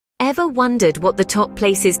Ever wondered what the top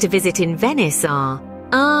places to visit in Venice are?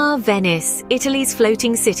 Ah, Venice, Italy's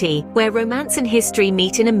floating city, where romance and history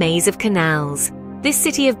meet in a maze of canals. This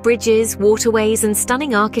city of bridges, waterways, and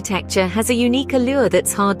stunning architecture has a unique allure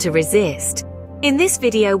that's hard to resist. In this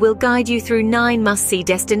video, we'll guide you through 9 must-see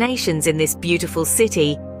destinations in this beautiful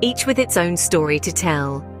city, each with its own story to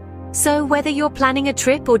tell. So whether you're planning a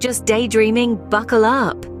trip or just daydreaming, buckle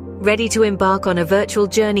up. Ready to embark on a virtual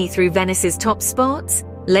journey through Venice's top spots?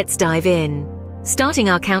 Let's dive in. Starting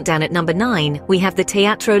our countdown at number 9, we have the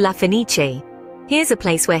Teatro La Fenice. Here's a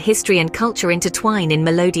place where history and culture intertwine in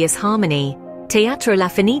melodious harmony. Teatro La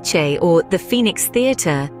Fenice, or the Phoenix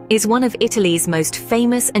Theatre, is one of Italy's most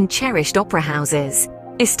famous and cherished opera houses.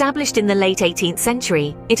 Established in the late 18th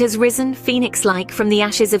century, it has risen phoenix-like from the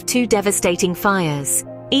ashes of 2 devastating fires.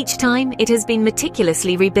 Each time, it has been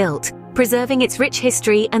meticulously rebuilt, preserving its rich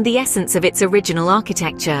history and the essence of its original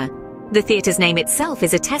architecture. The theatre's name itself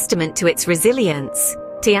is a testament to its resilience.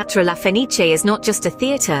 Teatro La Fenice is not just a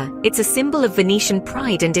theatre, it's a symbol of Venetian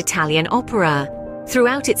pride and Italian opera.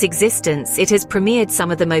 Throughout its existence, it has premiered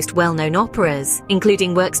some of the most well-known operas,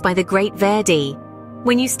 including works by the great Verdi.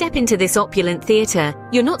 When you step into this opulent theatre,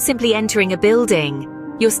 you're not simply entering a building.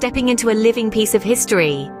 You're stepping into a living piece of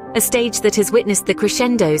history, a stage that has witnessed the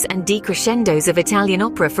crescendos and decrescendos of Italian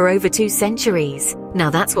opera for over 2 centuries. Now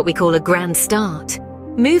that's what we call a grand start.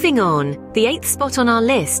 Moving on, the 8th spot on our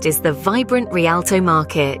list is the vibrant Rialto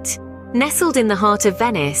Market. Nestled in the heart of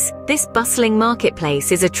Venice, this bustling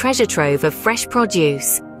marketplace is a treasure trove of fresh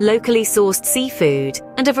produce, locally sourced seafood,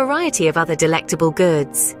 and a variety of other delectable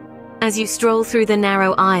goods. As you stroll through the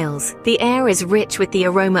narrow aisles, the air is rich with the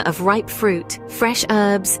aroma of ripe fruit, fresh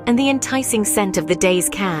herbs, and the enticing scent of the day's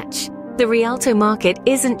catch. The Rialto Market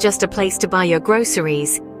isn't just a place to buy your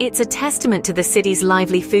groceries, it's a testament to the city's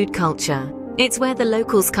lively food culture. It's where the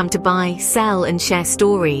locals come to buy, sell, and share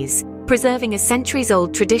stories, preserving a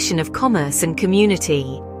centuries-old tradition of commerce and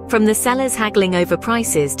community. From the sellers haggling over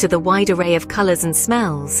prices to the wide array of colors and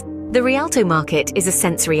smells, the Rialto Market is a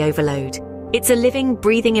sensory overload. It's a living,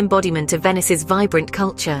 breathing embodiment of Venice's vibrant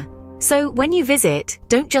culture. So when you visit,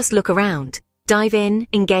 don't just look around. Dive in,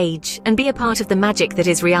 engage, and be a part of the magic that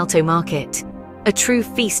is Rialto Market. A true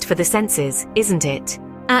feast for the senses, isn't it?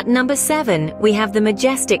 At number 7, we have the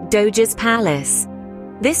majestic Doge's Palace.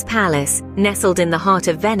 This palace, nestled in the heart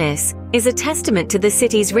of Venice, is a testament to the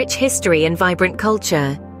city's rich history and vibrant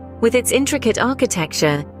culture. With its intricate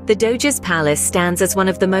architecture, the Doge's Palace stands as one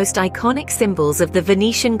of the most iconic symbols of the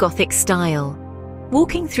Venetian Gothic style.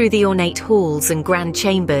 Walking through the ornate halls and grand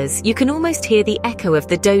chambers, you can almost hear the echo of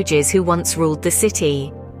the Doges who once ruled the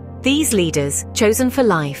city. These leaders, chosen for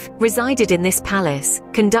life, resided in this palace,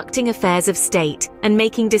 conducting affairs of state and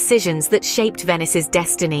making decisions that shaped Venice's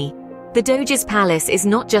destiny. The Doge's Palace is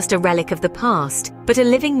not just a relic of the past, but a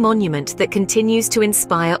living monument that continues to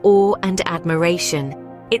inspire awe and admiration.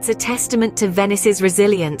 It's a testament to Venice's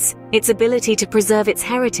resilience, its ability to preserve its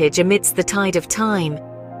heritage amidst the tide of time.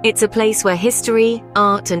 It's a place where history,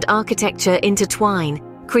 art, and architecture intertwine,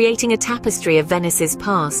 creating a tapestry of Venice's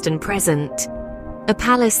past and present. A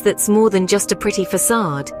palace that's more than just a pretty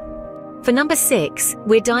facade. For number 6,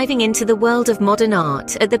 we're diving into the world of modern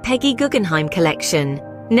art at the Peggy Guggenheim collection.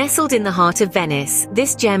 Nestled in the heart of Venice,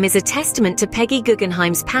 this gem is a testament to Peggy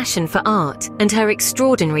Guggenheim's passion for art and her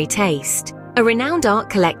extraordinary taste. A renowned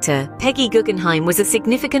art collector, Peggy Guggenheim was a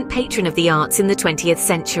significant patron of the arts in the 20th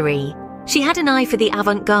century. She had an eye for the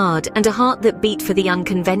avant-garde and a heart that beat for the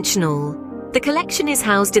unconventional. The collection is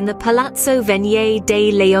housed in the Palazzo Venier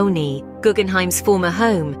dei Leoni, Guggenheim's former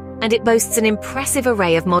home, and it boasts an impressive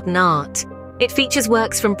array of modern art. It features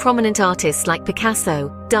works from prominent artists like Picasso,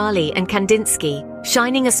 Dali, and Kandinsky,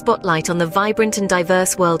 shining a spotlight on the vibrant and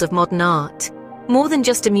diverse world of modern art. More than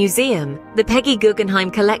just a museum, the Peggy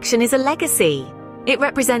Guggenheim collection is a legacy. It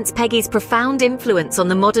represents Peggy's profound influence on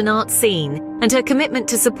the modern art scene and her commitment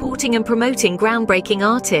to supporting and promoting groundbreaking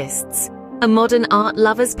artists. A modern art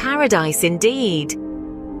lover's paradise indeed.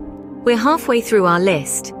 We're halfway through our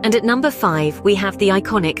list, and at number 5 we have the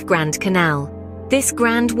iconic Grand Canal. This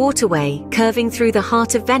grand waterway, curving through the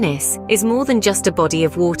heart of Venice, is more than just a body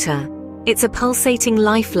of water. It's a pulsating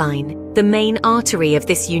lifeline, the main artery of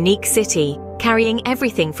this unique city, carrying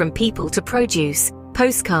everything from people to produce,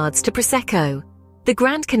 postcards to Prosecco. The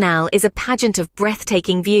Grand Canal is a pageant of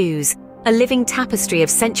breathtaking views, a living tapestry of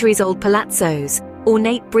centuries-old palazzos,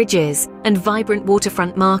 ornate bridges, and vibrant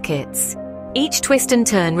waterfront markets. Each twist and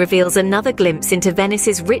turn reveals another glimpse into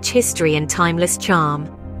Venice's rich history and timeless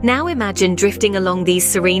charm. Now imagine drifting along these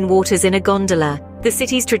serene waters in a gondola, the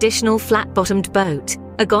city's traditional flat-bottomed boat.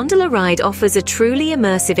 A gondola ride offers a truly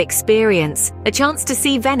immersive experience, a chance to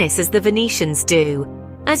see Venice as the Venetians do.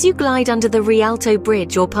 As you glide under the Rialto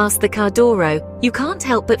Bridge or past the Cardoro, you can't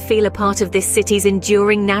help but feel a part of this city's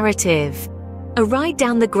enduring narrative. A ride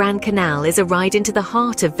down the Grand Canal is a ride into the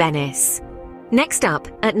heart of Venice. Next up,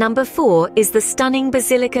 at number 4, is the stunning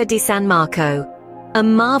Basilica di San Marco. A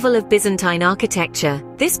marvel of Byzantine architecture,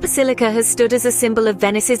 this basilica has stood as a symbol of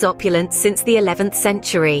Venice's opulence since the 11th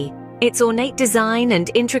century. Its ornate design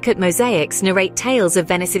and intricate mosaics narrate tales of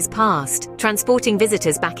Venice's past, transporting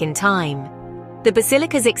visitors back in time. The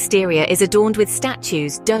basilica's exterior is adorned with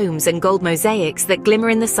statues, domes, and gold mosaics that glimmer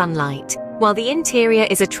in the sunlight, while the interior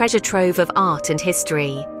is a treasure trove of art and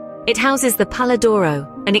history. It houses the Pala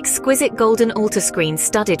d'Oro, an exquisite golden altar screen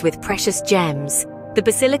studded with precious gems. The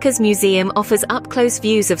basilica's museum offers up-close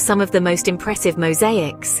views of some of the most impressive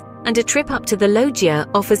mosaics, and a trip up to the loggia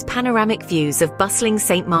offers panoramic views of bustling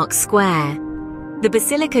St. Mark's Square. The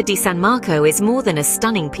Basilica di San Marco is more than a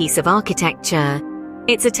stunning piece of architecture.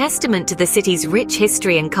 It's a testament to the city's rich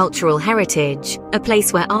history and cultural heritage, a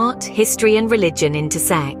place where art, history, and religion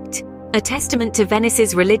intersect. A testament to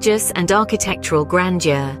Venice's religious and architectural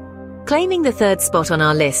grandeur. Claiming the 3rd spot on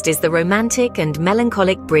our list is the romantic and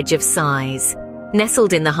melancholic Bridge of Sighs.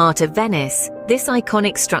 Nestled in the heart of Venice, this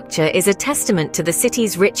iconic structure is a testament to the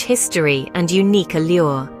city's rich history and unique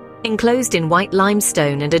allure. Enclosed in white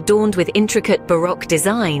limestone and adorned with intricate Baroque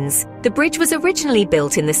designs, the bridge was originally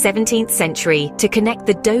built in the 17th century to connect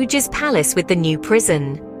the Doge's palace with the new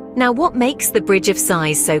prison. Now, what makes the Bridge of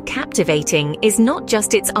Sighs so captivating is not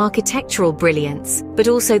just its architectural brilliance, but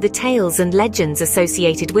also the tales and legends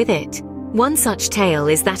associated with it. One such tale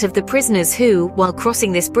is that of the prisoners who, while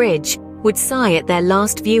crossing this bridge, would sigh at their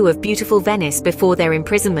last view of beautiful Venice before their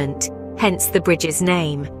imprisonment, hence the bridge's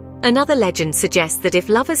name. Another legend suggests that if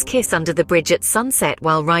lovers kiss under the bridge at sunset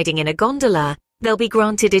while riding in a gondola, they'll be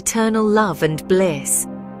granted eternal love and bliss.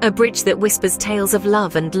 A bridge that whispers tales of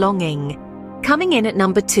love and longing. Coming in at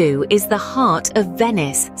number 2 is the heart of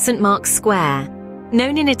Venice, St. Mark's Square.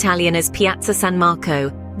 Known in Italian as Piazza San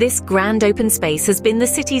Marco, this grand open space has been the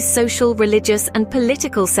city's social, religious, and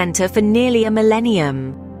political center for nearly a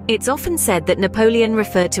millennium. It's often said that Napoleon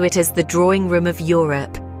referred to it as the drawing room of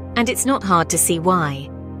Europe, and it's not hard to see why.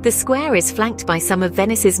 The square is flanked by some of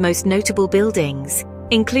Venice's most notable buildings,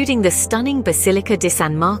 including the stunning Basilica di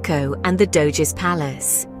San Marco and the Doge's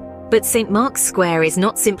Palace. But St. Mark's Square is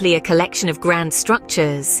not simply a collection of grand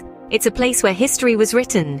structures. It's a place where history was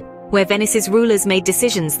written, where Venice's rulers made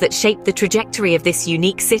decisions that shaped the trajectory of this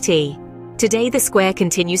unique city. Today, the square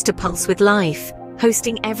continues to pulse with life,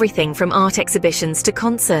 hosting everything from art exhibitions to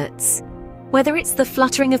concerts. Whether it's the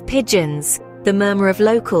fluttering of pigeons, the murmur of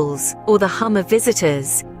locals, or the hum of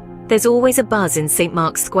visitors, there's always a buzz in St.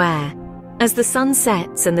 Mark's Square. As the sun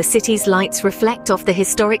sets and the city's lights reflect off the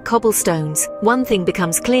historic cobblestones, one thing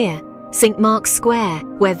becomes clear: St. Mark's Square,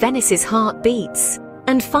 where Venice's heart beats.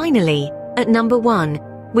 And finally, at number 1,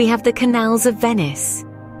 we have the Canals of Venice.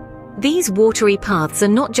 These watery paths are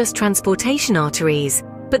not just transportation arteries,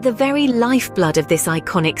 but the very lifeblood of this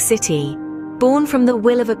iconic city. Born from the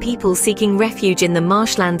will of a people seeking refuge in the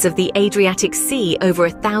marshlands of the Adriatic Sea over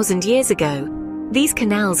 1,000 years ago, these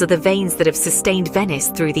canals are the veins that have sustained Venice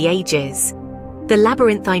through the ages. The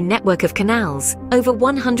labyrinthine network of canals, over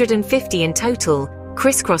 150 in total,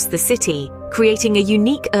 crisscross the city, creating a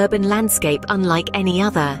unique urban landscape unlike any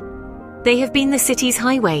other. They have been the city's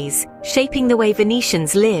highways, shaping the way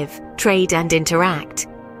Venetians live, trade, and interact.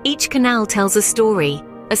 Each canal tells a story,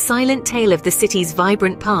 a silent tale of the city's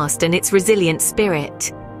vibrant past and its resilient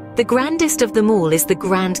spirit. The grandest of them all is the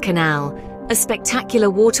Grand Canal, a spectacular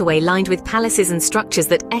waterway lined with palaces and structures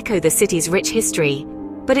that echo the city's rich history.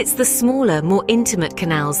 But it's the smaller, more intimate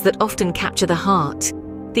canals that often capture the heart.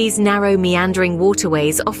 These narrow, meandering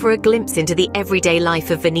waterways offer a glimpse into the everyday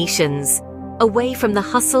life of Venetians, away from the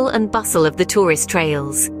hustle and bustle of the tourist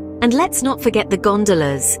trails. And let's not forget the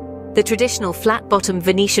gondolas, the traditional flat-bottomed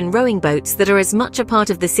Venetian rowing boats that are as much a part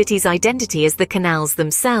of the city's identity as the canals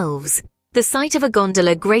themselves. The sight of a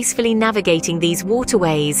gondola gracefully navigating these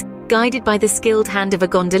waterways, guided by the skilled hand of a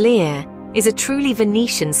gondolier, is a truly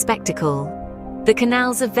Venetian spectacle. The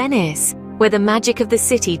Canals of Venice, where the magic of the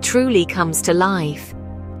city truly comes to life.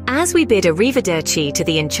 As we bid arrivederci to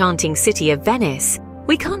the enchanting city of Venice,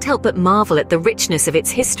 we can't help but marvel at the richness of its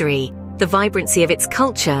history, the vibrancy of its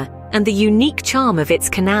culture, and the unique charm of its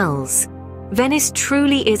canals. Venice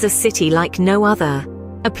truly is a city like no other,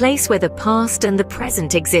 a place where the past and the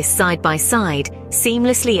present exist side by side,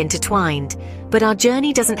 seamlessly intertwined. But our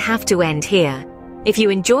journey doesn't have to end here. If you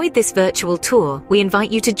enjoyed this virtual tour, we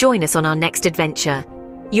invite you to join us on our next adventure.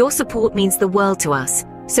 Your support means the world to us,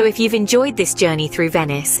 so if you've enjoyed this journey through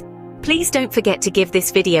Venice, please don't forget to give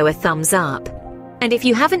this video a thumbs up. And if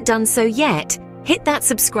you haven't done so yet, Hit that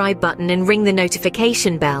subscribe button and ring the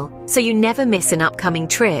notification bell so you never miss an upcoming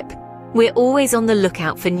trip. We're always on the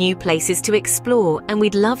lookout for new places to explore, and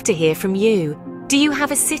we'd love to hear from you. Do you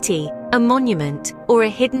have a city, a monument, or a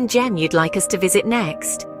hidden gem you'd like us to visit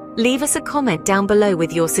next? Leave us a comment down below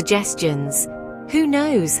with your suggestions. Who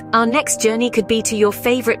knows, our next journey could be to your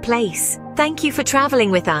favorite place. Thank you for traveling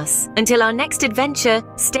with us. Until our next adventure,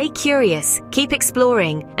 stay curious, keep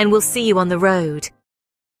exploring, and we'll see you on the road.